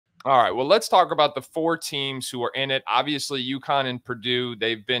All right, well, let's talk about the four teams who are in it. Obviously, UConn and Purdue,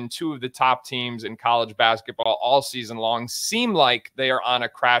 they've been two of the top teams in college basketball all season long. Seem like they are on a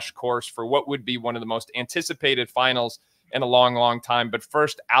crash course for what would be one of the most anticipated finals in a long, long time. But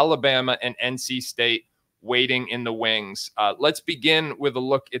first, Alabama and NC State waiting in the wings. Let's begin with a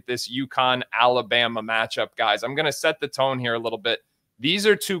look at this UConn-Alabama matchup, guys. I'm going to set the tone here a little bit. These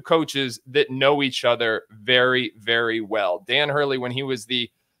are two coaches that know each other very, very well. Dan Hurley, when he was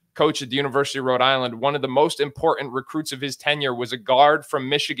the coach at the University of Rhode Island, one of the most important recruits of his tenure was a guard from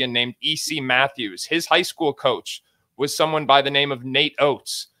Michigan named E.C. Matthews. His high school coach was someone by the name of Nate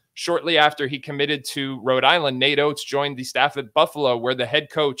Oates. Shortly after he committed to Rhode Island, Nate Oates joined the staff at Buffalo, where the head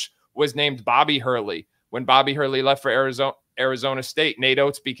coach was named Bobby Hurley. When Bobby Hurley left for Arizona State, Nate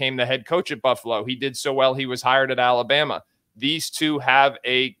Oates became the head coach at Buffalo. He did so well, he was hired at Alabama. These two have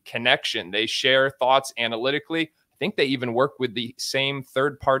a connection. They share thoughts analytically. I think they even work with the same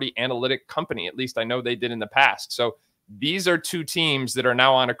third-party analytic company. At least I know they did in the past. So these are two teams that are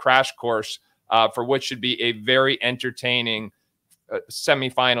now on a crash course for what should be a very entertaining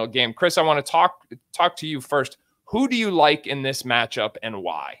semifinal game. Chris, I want to talk to you first. Who do you like in this matchup and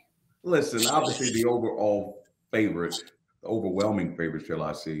why? Listen, obviously the overall favorite, the overwhelming favorite, shall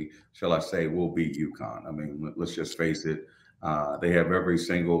I say, will be UConn. I mean, let's just face it. They have every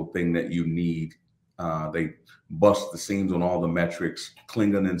single thing that you need. They bust the seams on all the metrics.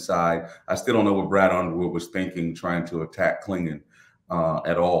 Klingon inside. I still don't know what Brad Underwood was thinking trying to attack Klingon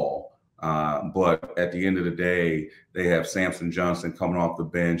at all. But at the end of the day, they have Samson Johnson coming off the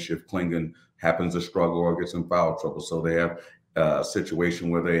bench if Klingon happens to struggle or gets in foul trouble. So they have a situation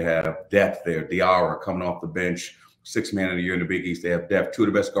where they have depth there. Diarra coming off the bench, 6th man of the year in the Big East. They have depth. Two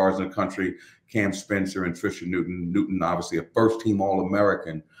of the best guards in the country, Cam Spencer and Trisha Newton. Newton, obviously a first-team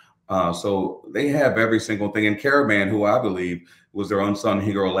All-American. So they have every single thing. And Caravan, who I believe was their unsung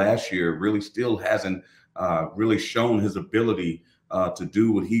hero last year, really still hasn't really shown his ability to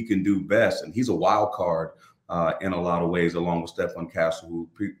do what he can do best. And he's a wild card in a lot of ways, along with Stephon Castle, who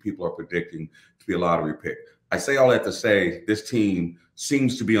people are predicting to be a lottery pick. I say all that to say this team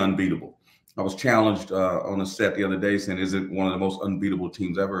seems to be unbeatable. I was challenged on a set the other day saying, is it one of the most unbeatable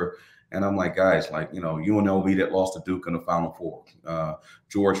teams ever? And I'm like, guys, like, you know, UNLV that lost to Duke in the Final Four,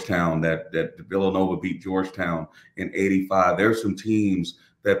 Georgetown that Villanova beat Georgetown in '85. There's some teams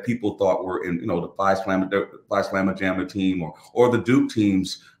that people thought were in, the Phi Slamma Jamma team or the Duke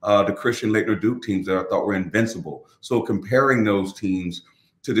teams, the Christian Laettner Duke teams that I thought were invincible. So comparing those teams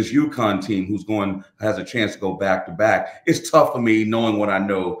to this UConn team has a chance to go back to back, it's tough for me knowing what I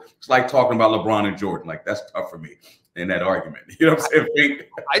know. It's like talking about LeBron and Jordan. Like, that's tough for me in that argument. You know what I'm saying?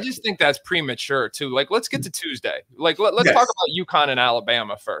 I just think that's premature too. Like, let's get to Tuesday. Like, let's talk about UConn and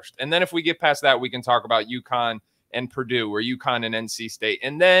Alabama first. And then if we get past that, we can talk about UConn and Purdue or UConn and NC State.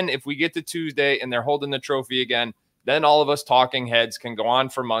 And then if we get to Tuesday and they're holding the trophy again, then all of us talking heads can go on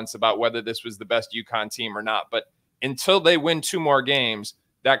for months about whether this was the best UConn team or not. But until they win 2 more games,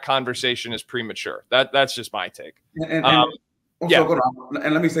 that conversation is premature. That's just my take. And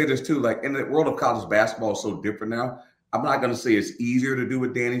let me say this too, like in the world of college basketball is so different now. I'm not going to say it's easier to do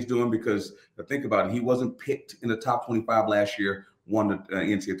what Danny's doing because think about it. He wasn't picked in the top 25 last year, won the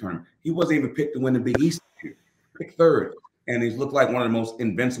NCAA tournament. He wasn't even picked to win the Big East this year, picked 3rd. And he's looked like one of the most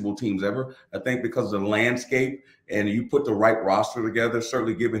invincible teams ever. I think because of the landscape and you put the right roster together,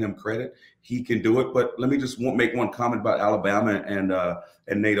 certainly giving him credit, he can do it. But let me just make one comment about Alabama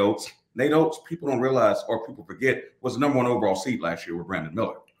and Nate Oates. Nate Oates, people don't realize or people forget, was the #1 overall seed last year with Brandon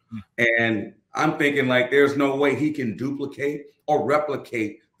Miller. And I'm thinking like there's no way he can duplicate or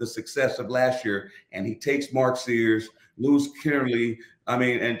replicate the success of last year. And he takes Mark Sears, lose Kennerly,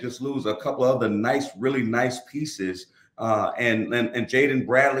 and just lose a couple of other really nice pieces. And Jaden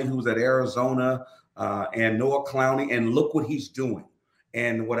Bradley, who's at Arizona, and Noah Clowney, and look what he's doing.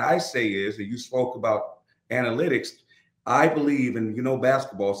 And what I say is, and you spoke about analytics, I believe, and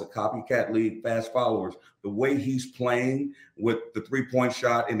basketball is a copycat league, fast followers. The way he's playing with the 3-point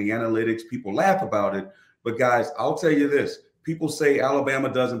shot and the analytics, people laugh about it. But guys, I'll tell you this: people say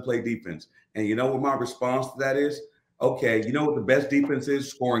Alabama doesn't play defense, and you know what my response to that is? Okay, you know what the best defense is?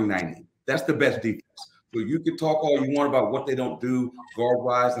 Scoring 90. That's the best defense. So you can talk all you want about what they don't do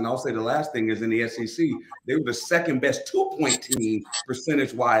guard-wise, and I'll say the last thing is in the SEC, they were the 2nd best 2-point team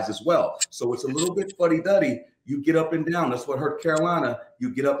percentage-wise as well. So it's a little bit fuddy-duddy. You get up and down. That's what hurt Carolina.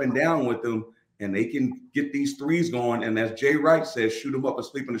 You get up and down with them, and they can get these threes going. And as Jay Wright says, shoot them up and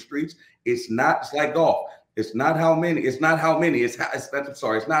sleep in the streets. It's like golf. It's not how many. It's not how many. It's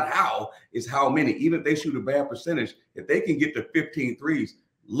not how. It's how many. Even if they shoot a bad percentage, if they can get to 15 threes,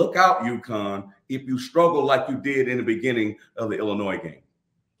 look out, UConn, if you struggle like you did in the beginning of the Illinois game.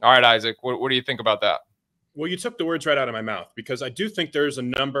 All right, Isaac, what do you think about that? Well, you took the words right out of my mouth, because I do think there's a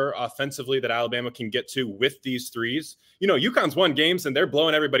number offensively that Alabama can get to with these threes. You know, UConn's won games and they're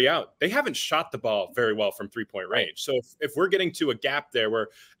blowing everybody out. They haven't shot the ball very well from three-point range. So if we're getting to a gap there where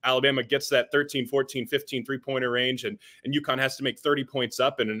Alabama gets that 13, 14, 15 three-pointer range and UConn has to make 30 points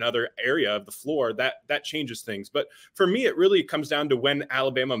up in another area of the floor, that changes things. But for me, it really comes down to when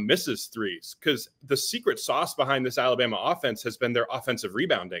Alabama misses threes, because the secret sauce behind this Alabama offense has been their offensive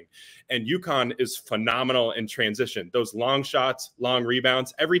rebounding. And UConn is phenomenal in transition. Those long shots, long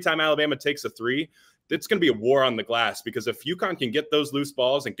rebounds. Every time Alabama takes a three, it's going to be a war on the glass, because if UConn can get those loose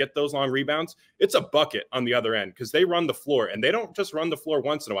balls and get those long rebounds, it's a bucket on the other end, because they run the floor, and they don't just run the floor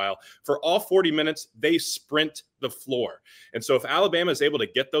once in a while. For all 40 minutes, they sprint the floor. And so if Alabama is able to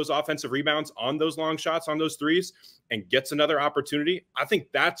get those offensive rebounds on those long shots, on those threes, and gets another opportunity, I think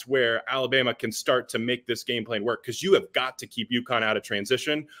that's where Alabama can start to make this game plan work, because you have got to keep UConn out of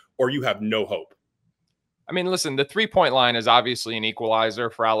transition or you have no hope. I mean, listen, the three-point line is obviously an equalizer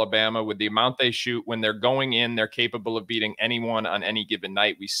for Alabama. With the amount they shoot when they're going in, they're capable of beating anyone on any given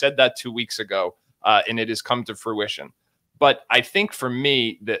night. We said that 2 weeks ago, and it has come to fruition. But I think for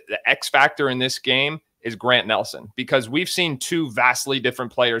me, the X factor in this game is Grant Nelson, because we've seen two vastly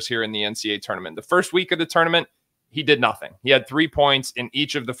different players here in the NCAA tournament. The first week of the tournament, he did nothing. He had 3 points in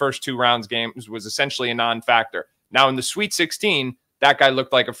each of the first 2 rounds games, was essentially a non-factor. Now in the Sweet 16, that guy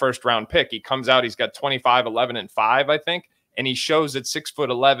looked like a first-round pick. He comes out, he's got 25, 11, and 5, I think, and he shows at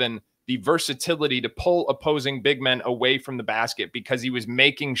 6'11" the versatility to pull opposing big men away from the basket, because he was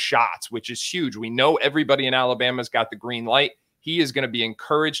making shots, which is huge. We know everybody in Alabama's got the green light. He is going to be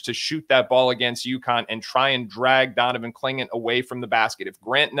encouraged to shoot that ball against UConn and try and drag Donovan Clingan away from the basket. If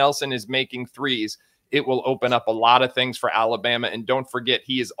Grant Nelson is making threes, it will open up a lot of things for Alabama. And don't forget,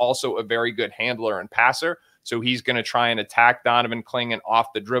 he is also a very good handler and passer. So he's going to try and attack Donovan Clingan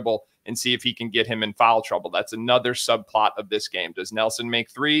off the dribble and see if he can get him in foul trouble. That's another subplot of this game. Does Nelson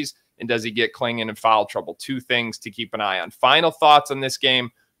make threes, and does he get Clingan in foul trouble? 2 things to keep an eye on. Final thoughts on this game.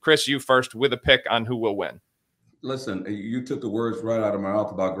 Chris, you first with a pick on who will win. Listen, you took the words right out of my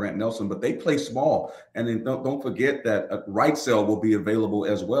mouth about Grant Nelson, but they play small. And then don't forget that Wrightsell will be available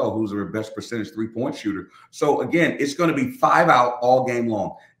as well, who's their best percentage three-point shooter. So, again, it's going to be 5 out all game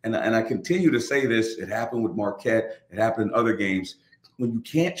long. And I continue to say this. It happened with Marquette. It happened in other games. When you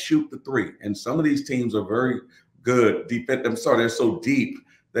can't shoot the three, and some of these teams are very good defense. I'm sorry, they're so deep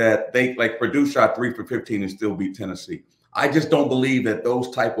that they, like Purdue shot 3 for 15 and still beat Tennessee. I just don't believe that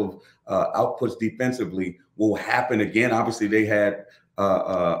those type of outputs defensively will happen again. Obviously, they had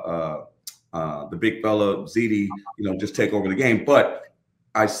the big fella Ziti, just take over the game. But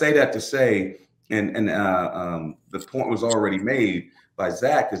I say that to say, and the point was already made by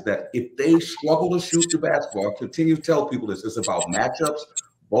Zach, is that if they struggle to shoot the basketball, I continue to tell people this, it's about matchups.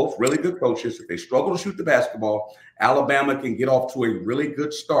 Both really good coaches. If they struggle to shoot the basketball, Alabama can get off to a really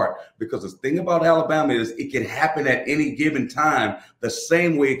good start, because the thing about Alabama is it can happen at any given time the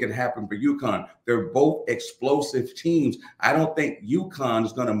same way it can happen for UConn. They're both explosive teams. I don't think UConn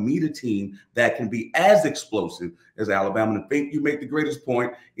is going to meet a team that can be as explosive as Alabama. And I think you make the greatest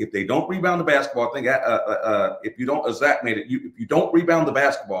point. If they don't rebound the basketball, I think if you don't, as Zach made it, if you don't rebound the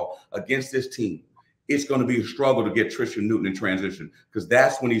basketball against this team, it's going to be a struggle to get Tristan Newton in transition, because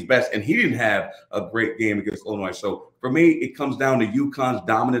that's when he's best. And he didn't have a great game against Illinois. So for me, it comes down to UConn's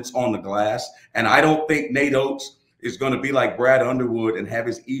dominance on the glass. And I don't think Nate Oates is going to be like Brad Underwood and have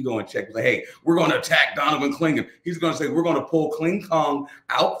his ego in check. Say, hey, we're going to attack Donovan Clingan. He's going to say, we're going to pull Kling Kong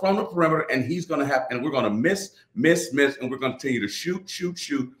out from the perimeter, and he's going to have, and we're going to miss, and we're going to continue to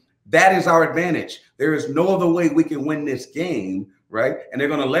shoot. That is our advantage. There is no other way we can win this game, right? And they're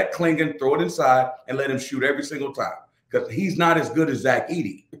going to let Clingan throw it inside and let him shoot every single time, because he's not as good as Zach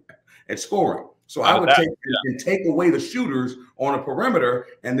Edey at scoring. So I would take away the shooters on a perimeter.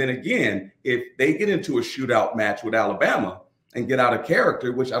 And then again, if they get into a shootout match with Alabama and get out of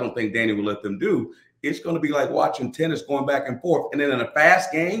character, which I don't think Danny will let them do, it's going to be like watching tennis going back and forth. And then in a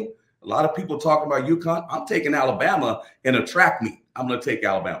fast game, a lot of people talking about UConn. I'm taking Alabama in a track meet. I'm going to take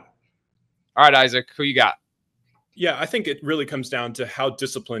Alabama. All right, Isaac, who you got? Yeah, I think it really comes down to how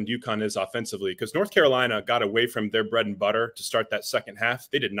disciplined UConn is offensively, because North Carolina got away from their bread and butter to start that second half.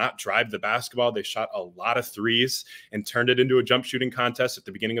 They did not drive the basketball. They shot a lot of threes and turned it into a jump shooting contest at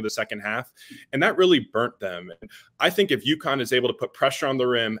the beginning of the second half. And that really burnt them. And I think if UConn is able to put pressure on the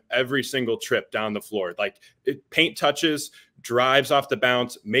rim every single trip down the floor, like paint touches, drives off the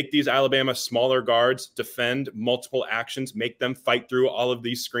bounce, make these Alabama smaller guards defend multiple actions, make them fight through all of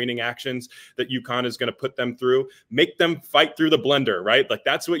these screening actions that UConn is going to put them through, make them fight through the blender, right? Like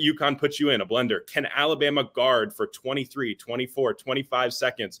that's what UConn puts you in, a blender. Can Alabama guard for 23, 24, 25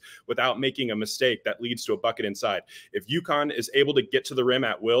 seconds without making a mistake that leads to a bucket inside? If UConn is able to get to the rim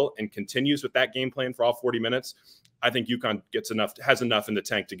at will and continues with that game plan for all 40 minutes, I think UConn has enough in the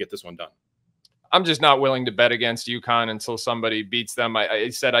tank to get this one done. I'm just not willing to bet against UConn until somebody beats them. I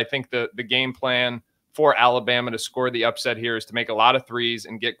said I think the game plan for Alabama to score the upset here is to make a lot of threes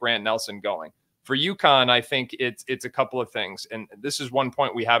and get Grant Nelson going. For UConn, I think it's a couple of things, and this is one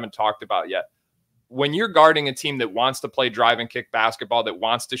point we haven't talked about yet. When you're guarding a team that wants to play drive and kick basketball, that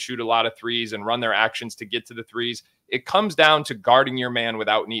wants to shoot a lot of threes and run their actions to get to the threes, it comes down to guarding your man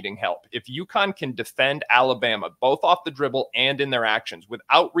without needing help. If UConn can defend Alabama, both off the dribble and in their actions,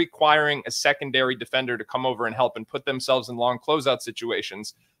 without requiring a secondary defender to come over and help and put themselves in long closeout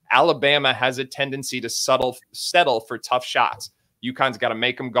situations, Alabama has a tendency to settle for tough shots. UConn's got to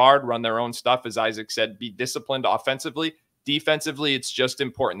make them guard, run their own stuff, as Isaac said, be disciplined offensively. Defensively, it's just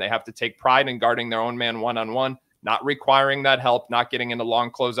important. They have to take pride in guarding their own man one-on-one, not requiring that help, not getting into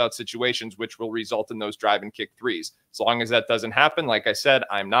long closeout situations, which will result in those drive and kick threes. As long as that doesn't happen, like I said,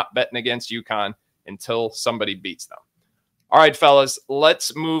 I'm not betting against UConn until somebody beats them. All right, fellas,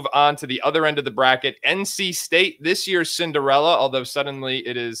 let's move on to the other end of the bracket. NC State, this year's Cinderella, although suddenly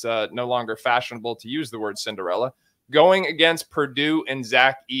it is no longer fashionable to use the word Cinderella, going against Purdue and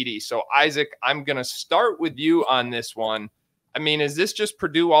Zach Edey. So, Isaac, I'm going to start with you on this one. I mean, is this just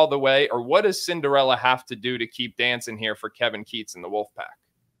Purdue all the way, or what does Cinderella have to do to keep dancing here for Kevin Keatts and the Wolfpack?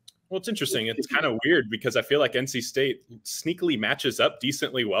 Well, it's interesting. It's kind of weird because I feel like NC State sneakily matches up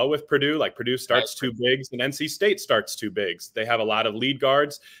decently well with Purdue. Like Purdue starts two bigs and NC State starts two bigs. They have a lot of lead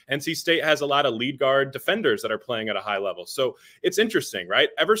guards. NC State has a lot of lead guard defenders that are playing at a high level. So it's interesting, right?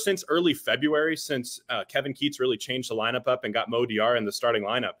 Ever since early February, since Kevin Keatts really changed the lineup up and got Mo Diarra in the starting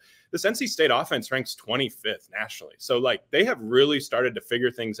lineup, this NC State offense ranks 25th nationally. So like they have really started to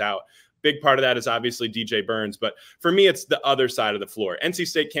figure things out. Big part of that is obviously DJ Burns, but for me, it's the other side of the floor. NC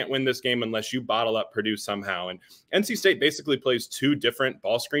State can't win this game unless you bottle up Purdue somehow. And NC State basically plays two different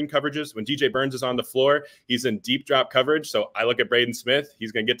ball screen coverages. When DJ Burns is on the floor, he's in deep drop coverage. So I look at Braden Smith,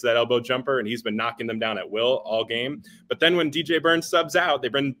 he's going to get to that elbow jumper, and he's been knocking them down at will all game. But then when DJ Burns subs out, they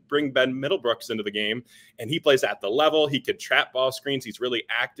bring Ben Middlebrooks into the game, and he plays at the level. He could trap ball screens. He's really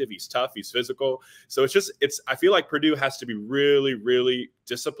active. He's tough. He's physical. So I feel like Purdue has to be really, really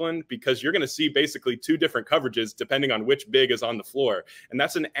disciplined because you're going to see basically two different coverages depending on which big is on the floor. And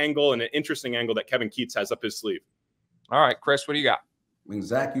that's an angle and an interesting angle that Kevin Keatts has up his sleeve. All right, Chris, what do you got? I mean,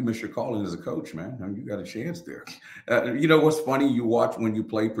 Zach, you missed your calling as a coach, man. I mean, you got a chance there. You know what's funny? You watch when you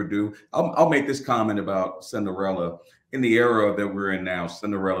play Purdue. I'll make this comment about Cinderella. In the era that we're in now,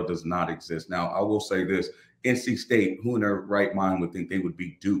 Cinderella does not exist. Now, I will say this. NC State, who in their right mind would think they would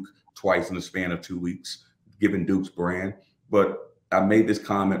beat Duke twice in the span of 2 weeks, given Duke's brand? But I made this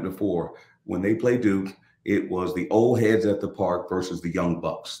comment before. When they play Duke, it was the old heads at the park versus the young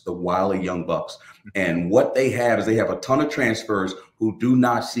bucks, the wily young bucks. And what they have is they have a ton of transfers who do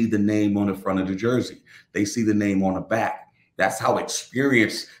not see the name on the front of the jersey. They see the name on the back. That's how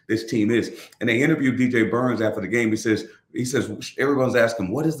experienced this team is. And they interviewed DJ Burns after the game. He says, everyone's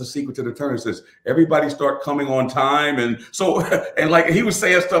asking, what is the secret to the turn? He says, everybody start coming on time. And so, and like he was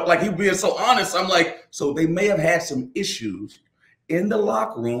saying stuff like he was being so honest. I'm like, so they may have had some issues in the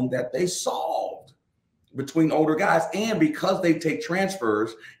locker room that they solved between older guys. And because they take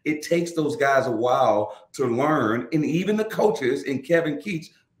transfers, it takes those guys a while to learn. And even the coaches and Kevin Keatts,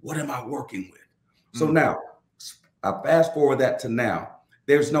 what am I working with? So now I fast forward that to now.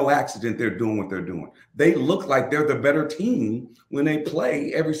 There's no accident they're doing what they're doing. They look like they're the better team when they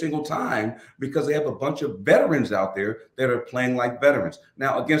play every single time because they have a bunch of veterans out there that are playing like veterans.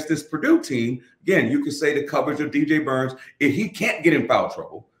 Now, against this Purdue team, again, you could say the coverage of DJ Burns, if he can't get in foul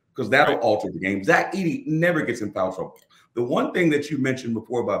trouble, because that'll alter the game. Zach Edey never gets in foul trouble. The one thing that you mentioned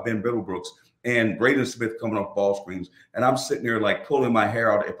before about Ben Middlebrooks and Braden Smith coming off ball screens, and I'm sitting there like pulling my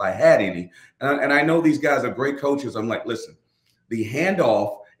hair out if I had any. And I know these guys are great coaches. I'm like, listen, the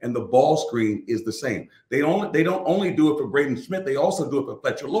handoff and the ball screen is the same. They don't only do it for Braden Smith, they also do it for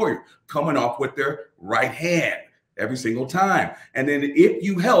Fletcher Lawyer, coming off with their right hand every single time. And then if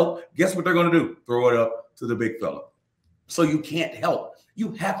you help, guess what they're going to do? Throw it up to the big fella. So you can't help.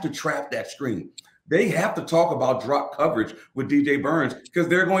 You have to trap that screen. They have to talk about drop coverage with DJ Burns because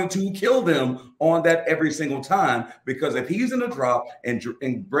they're going to kill them on that every single time. Because if he's in a drop and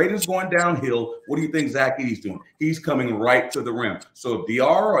Braden's going downhill, what do you think Zach Edey's doing? He's coming right to the rim. So if DR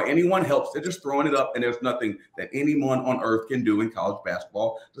or anyone helps, they're just throwing it up, and there's nothing that anyone on earth can do in college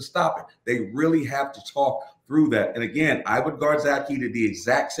basketball to stop it. They really have to talk through that. And again, I would guard Zach Edey the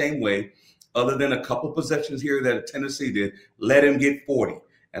exact same way, other than a couple possessions here that Tennessee did. Let him get 40.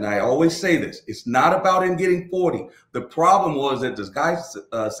 And I always say this, it's not about him getting 40. The problem was that this guy,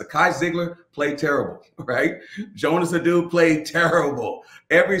 Sakai Ziegler, played terrible, right? Jonas Adu played terrible.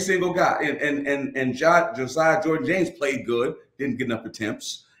 Every single guy. And Josiah Jordan James played good, didn't get enough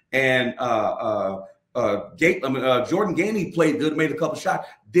attempts. And Jordan Gainey played good, made a couple shots,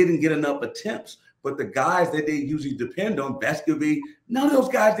 didn't get enough attempts. But the guys that they usually depend on, Vescovy, none of those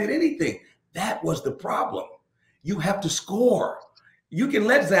guys did anything. That was the problem. You have to score. You can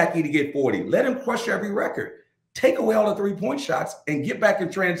let Zach Edey get 40. Let him crush every record. Take away all the three-point shots and get back in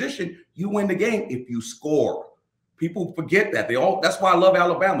transition. You win the game if you score. People forget that. That's why I love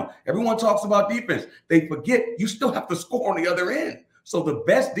Alabama. Everyone talks about defense. They forget you still have to score on the other end. So the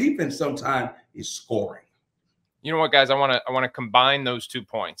best defense sometimes is scoring. You know what, guys? I want to combine those 2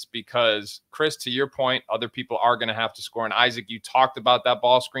 points because, Chris, to your point, other people are going to have to score. And Isaac, you talked about that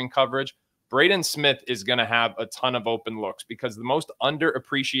ball screen coverage. Braden Smith is going to have a ton of open looks because the most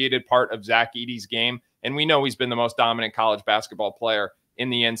underappreciated part of Zach Edey's game, and we know he's been the most dominant college basketball player in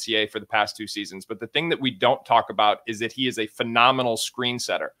the NCAA for the past 2 seasons, but the thing that we don't talk about is that he is a phenomenal screen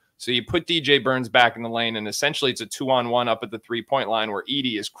setter. So you put DJ Burns back in the lane, and essentially it's a 2-on-1 up at the three-point line where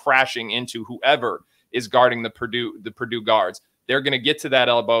Edey is crashing into whoever is guarding the Purdue guards. They're going to get to that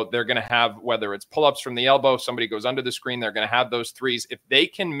elbow. They're going to have, whether it's pull-ups from the elbow, if somebody goes under the screen, they're going to have those threes. If they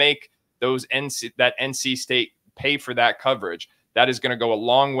can make that NC State pay for that coverage, that is going to go a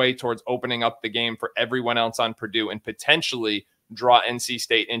long way towards opening up the game for everyone else on Purdue and potentially draw NC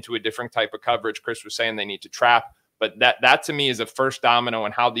State into a different type of coverage. Chris was saying they need to trap, but that to me is a first domino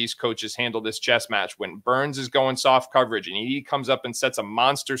in how these coaches handle this chess match. When Burns is going soft coverage and he comes up and sets a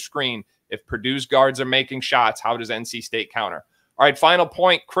monster screen, if Purdue's guards are making shots, how does NC State counter? All right, final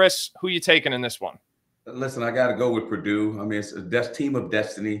point. Chris, who you taking in this one? Listen, I got to go with Purdue. I mean, it's a team of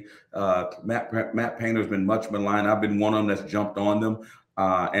destiny. Matt Painter's been much maligned. I've been one of them that's jumped on them,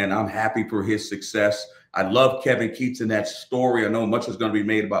 and I'm happy for his success. I love Kevin Keats in that story. I know much is going to be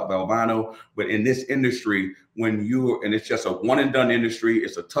made about Valvano, but in this industry, and it's just a one-and-done industry.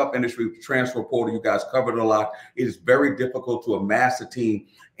 It's a tough industry. Transfer portal, you guys covered it a lot. It is very difficult to amass a team.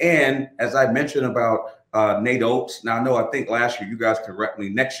 And as I mentioned about Nate Oates. Now, I think last year, you guys correct me,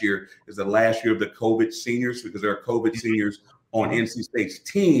 next year is the last year of the COVID seniors because there are COVID seniors on NC State's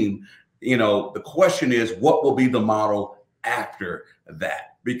team. You know, the question is, what will be the model after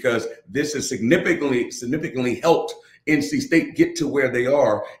that? Because this has significantly helped NC State get to where they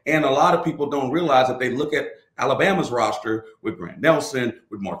are. And a lot of people don't realize that they look at Alabama's roster with Grant Nelson,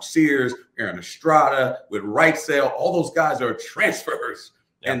 with Mark Sears, Aaron Estrada, with Wrightsell. All those guys are transfers.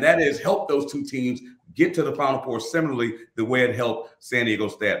 Yeah. And that has helped those two teams get to the Final Four similarly the way it helped San Diego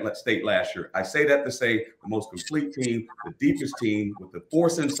State last year. I say that to say the most complete team, the deepest team with the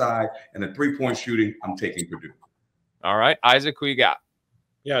force inside and the three-point shooting, I'm taking Purdue. All right. Isaac, who you got?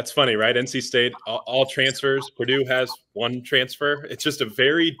 Yeah, it's funny, right? NC State, all transfers. Purdue has one transfer. It's just a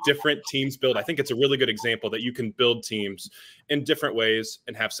very different teams build. I think it's a really good example that you can build teams in different ways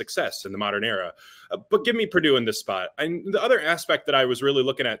and have success in the modern era. But give me Purdue in this spot. And the other aspect that I was really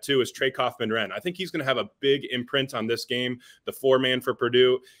looking at, too, is Trey Kaufman-Renn. I think he's going to have a big imprint on this game, the four-man for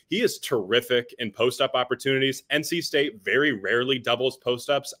Purdue. He is terrific in post-up opportunities. NC State very rarely doubles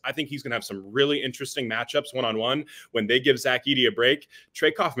post-ups. I think he's going to have some really interesting matchups one-on-one when they give Zach Edey a break.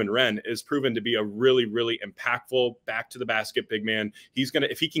 Trey Kaufman-Renn is proven to be a really, really impactful back-to-the-basket big man. He's going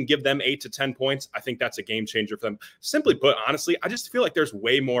to, if he can give them 8 to 10 points, I think that's a game changer for them. Simply put, honestly, I just feel like there's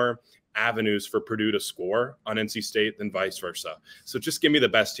way more avenues for Purdue to score on NC State than vice versa. So just give me the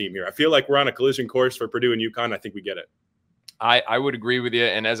best team here. I feel like we're on a collision course for Purdue and UConn. I think we get it. I would agree with you.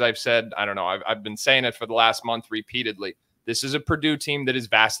 And as I've said, I don't know, I've been saying it for the last month repeatedly. This is a Purdue team that is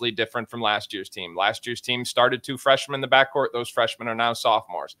vastly different from last year's team. Last year's team started 2 freshmen in the backcourt. Those freshmen are now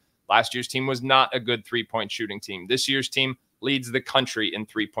sophomores. Last year's team was not a good three-point shooting team. This year's team leads the country in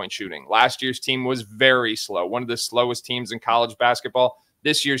three-point shooting. Last year's team was very slow, one of the slowest teams in college basketball.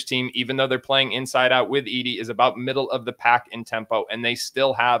 This year's team, even though they're playing inside out with Edey, is about middle of the pack in tempo, and they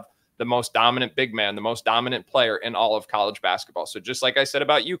still have the most dominant big man, the most dominant player in all of college basketball. So just like I said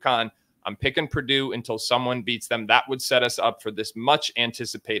about UConn, I'm picking Purdue until someone beats them. That would set us up for this much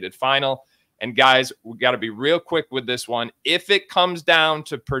anticipated final. And guys, we got to be real quick with this one. If it comes down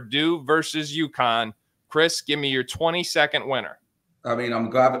to Purdue versus UConn, Chris, give me your 20-second winner. I mean,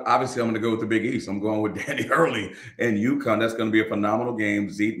 obviously I'm going to go with the Big East. I'm going with Danny Hurley and UConn. That's going to be a phenomenal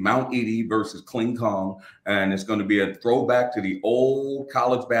game. Mount Edie versus Kling Kong. And it's going to be a throwback to the old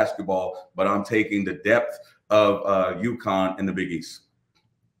college basketball, but I'm taking the depth of UConn in the Big East.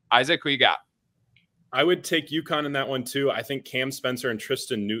 Isaac, who you got? I would take UConn in that one too. I think Cam Spencer and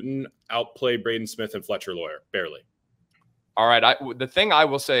Tristan Newton outplay Braden Smith and Fletcher Lawyer, barely. All right. The thing I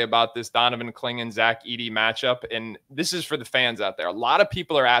will say about this Donovan Clingan, Zach Edey matchup, and this is for the fans out there. A lot of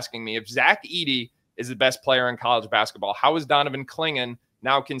people are asking me if Zach Edey is the best player in college basketball, how is Donovan Clingan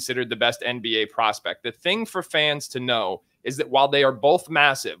now considered the best NBA prospect? The thing for fans to know is that while they are both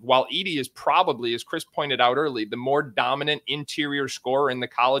massive, while Edey is probably, as Chris pointed out early, the more dominant interior scorer in the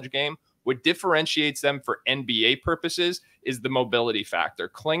college game, what differentiates them for NBA purposes is the mobility factor.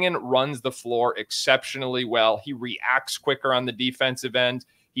 Clingan runs the floor exceptionally well. He reacts quicker on the defensive end.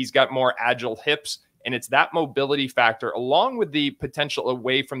 He's got more agile hips. And it's that mobility factor, along with the potential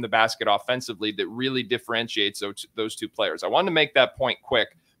away from the basket offensively, that really differentiates those two players. I wanted to make that point quick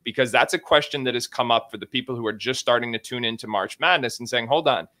because that's a question that has come up for the people who are just starting to tune into March Madness and saying, hold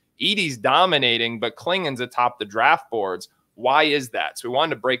on, Edey's dominating, but Clingan's atop the draft boards. Why is that? So we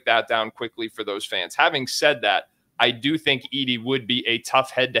wanted to break that down quickly for those fans. Having said that, I do think Edey would be a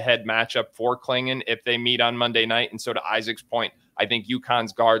tough head-to-head matchup for Clingan if they meet on Monday night. And so to Isaac's point, I think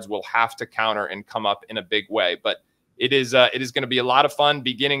UConn's guards will have to counter and come up in a big way. But it is going to be a lot of fun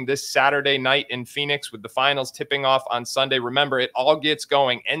beginning this Saturday night in Phoenix with the finals tipping off on Sunday. Remember, it all gets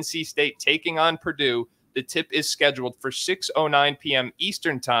going. NC State taking on Purdue. The tip is scheduled for 6:09 p.m.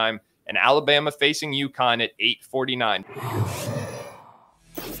 Eastern time, and Alabama facing UConn at 8:49.